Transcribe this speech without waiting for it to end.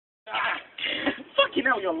Fucking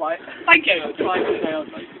hell, you're light. Thank you.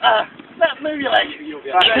 Move your legs.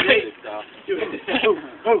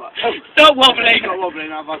 Stop wobbling. Stop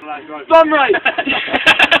wobbling. I've got that right. Bum right.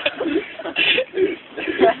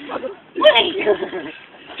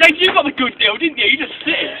 James, you got the good deal, didn't you? You just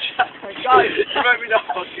sit. Guys, you make me not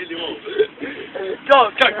fucking anymore. Go.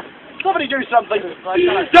 Somebody do something.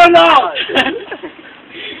 Don't laugh.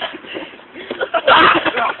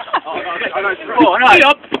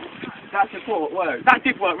 That's a four. Work. That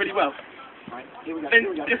did work really well. Right, here we go.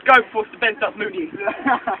 Then just go before the Ben starts moving.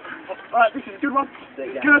 Alright, this is a good one.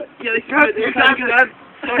 Good. Yeah, this is good. This is good.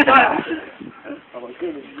 Oh my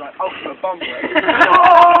goodness, this is like ultimate bum work.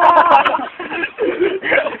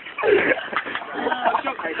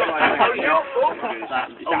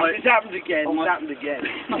 It's happened again. It's happened again.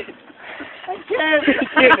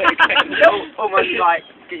 Almost like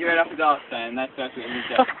get your head up his arse then, that's what we do.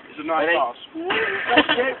 It's a nice pass.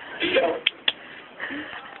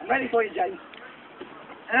 I'm ready for you, James.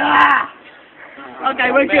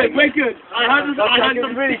 Okay, we're good. We're good. I had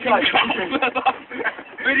some really close.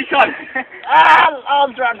 really close.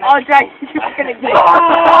 Arms around me. Oh, James, you're gonna get it.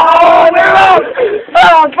 Oh, we're out!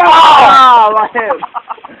 Oh, my hip.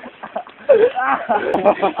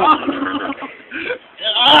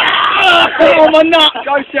 Oh, my nut!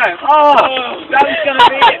 Go, Sam! Oh, That was going to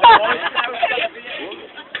be it, boys. That was going to be it.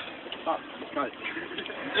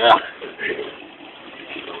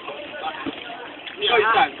 Go,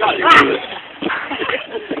 Sam, go.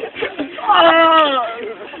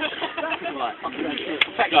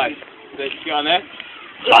 Right, let's go on there.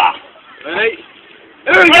 Ready?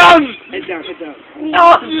 Here we go! Head down, head down. No!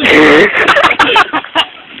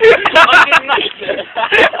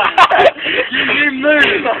 You didn't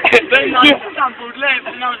move! Then I stumbled left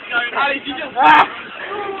and I was going, how did you just...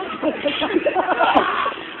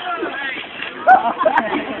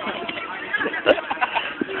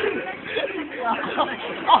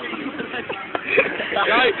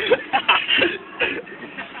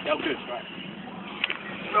 Good, right.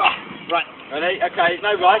 Right, ready? Okay,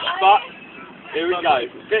 no rush, but here we go.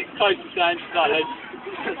 Bit close to Sam, slightly.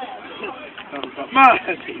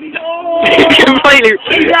 Completely.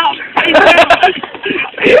 He's out! He's out!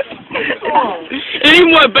 It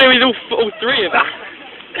didn't work better with all three of us.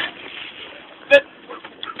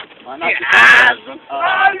 Right, that's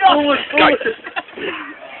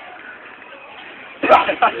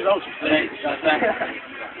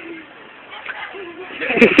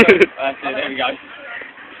That's it, there we go.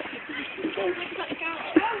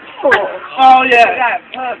 Oh, yeah. That's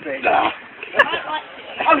perfect.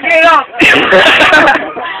 I'm getting up!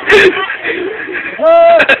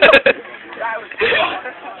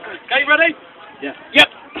 Okay, ready? Yeah. Yep.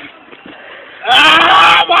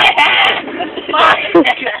 Ah, my head! My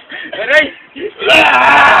head! Ready?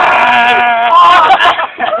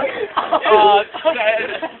 Oh,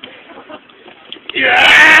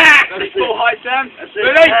 Yeah! Ready, full height, Sam.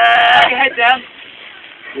 Ready? Put your head down.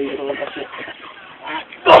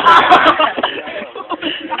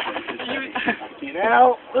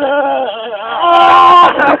 Now.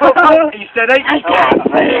 Are you steady?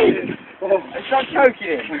 Stop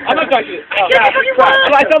choking. I'm not joking. Oh,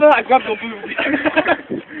 Like something like grab your boob.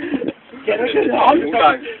 Get it.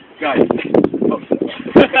 Go.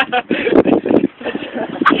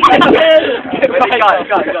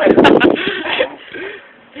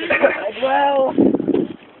 Well.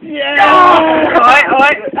 Yeah. Alright.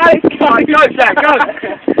 Alex, go, Sam, go.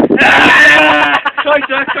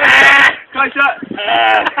 Closer.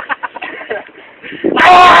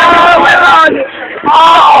 Oh, we're on!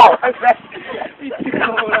 Oh!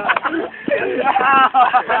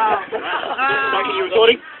 Mikey, you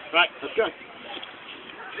recording? Right, let's go.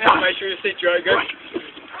 Make sure you sit, Joe. Go.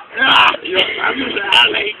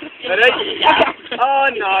 Ready? Oh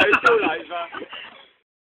no, it's all over.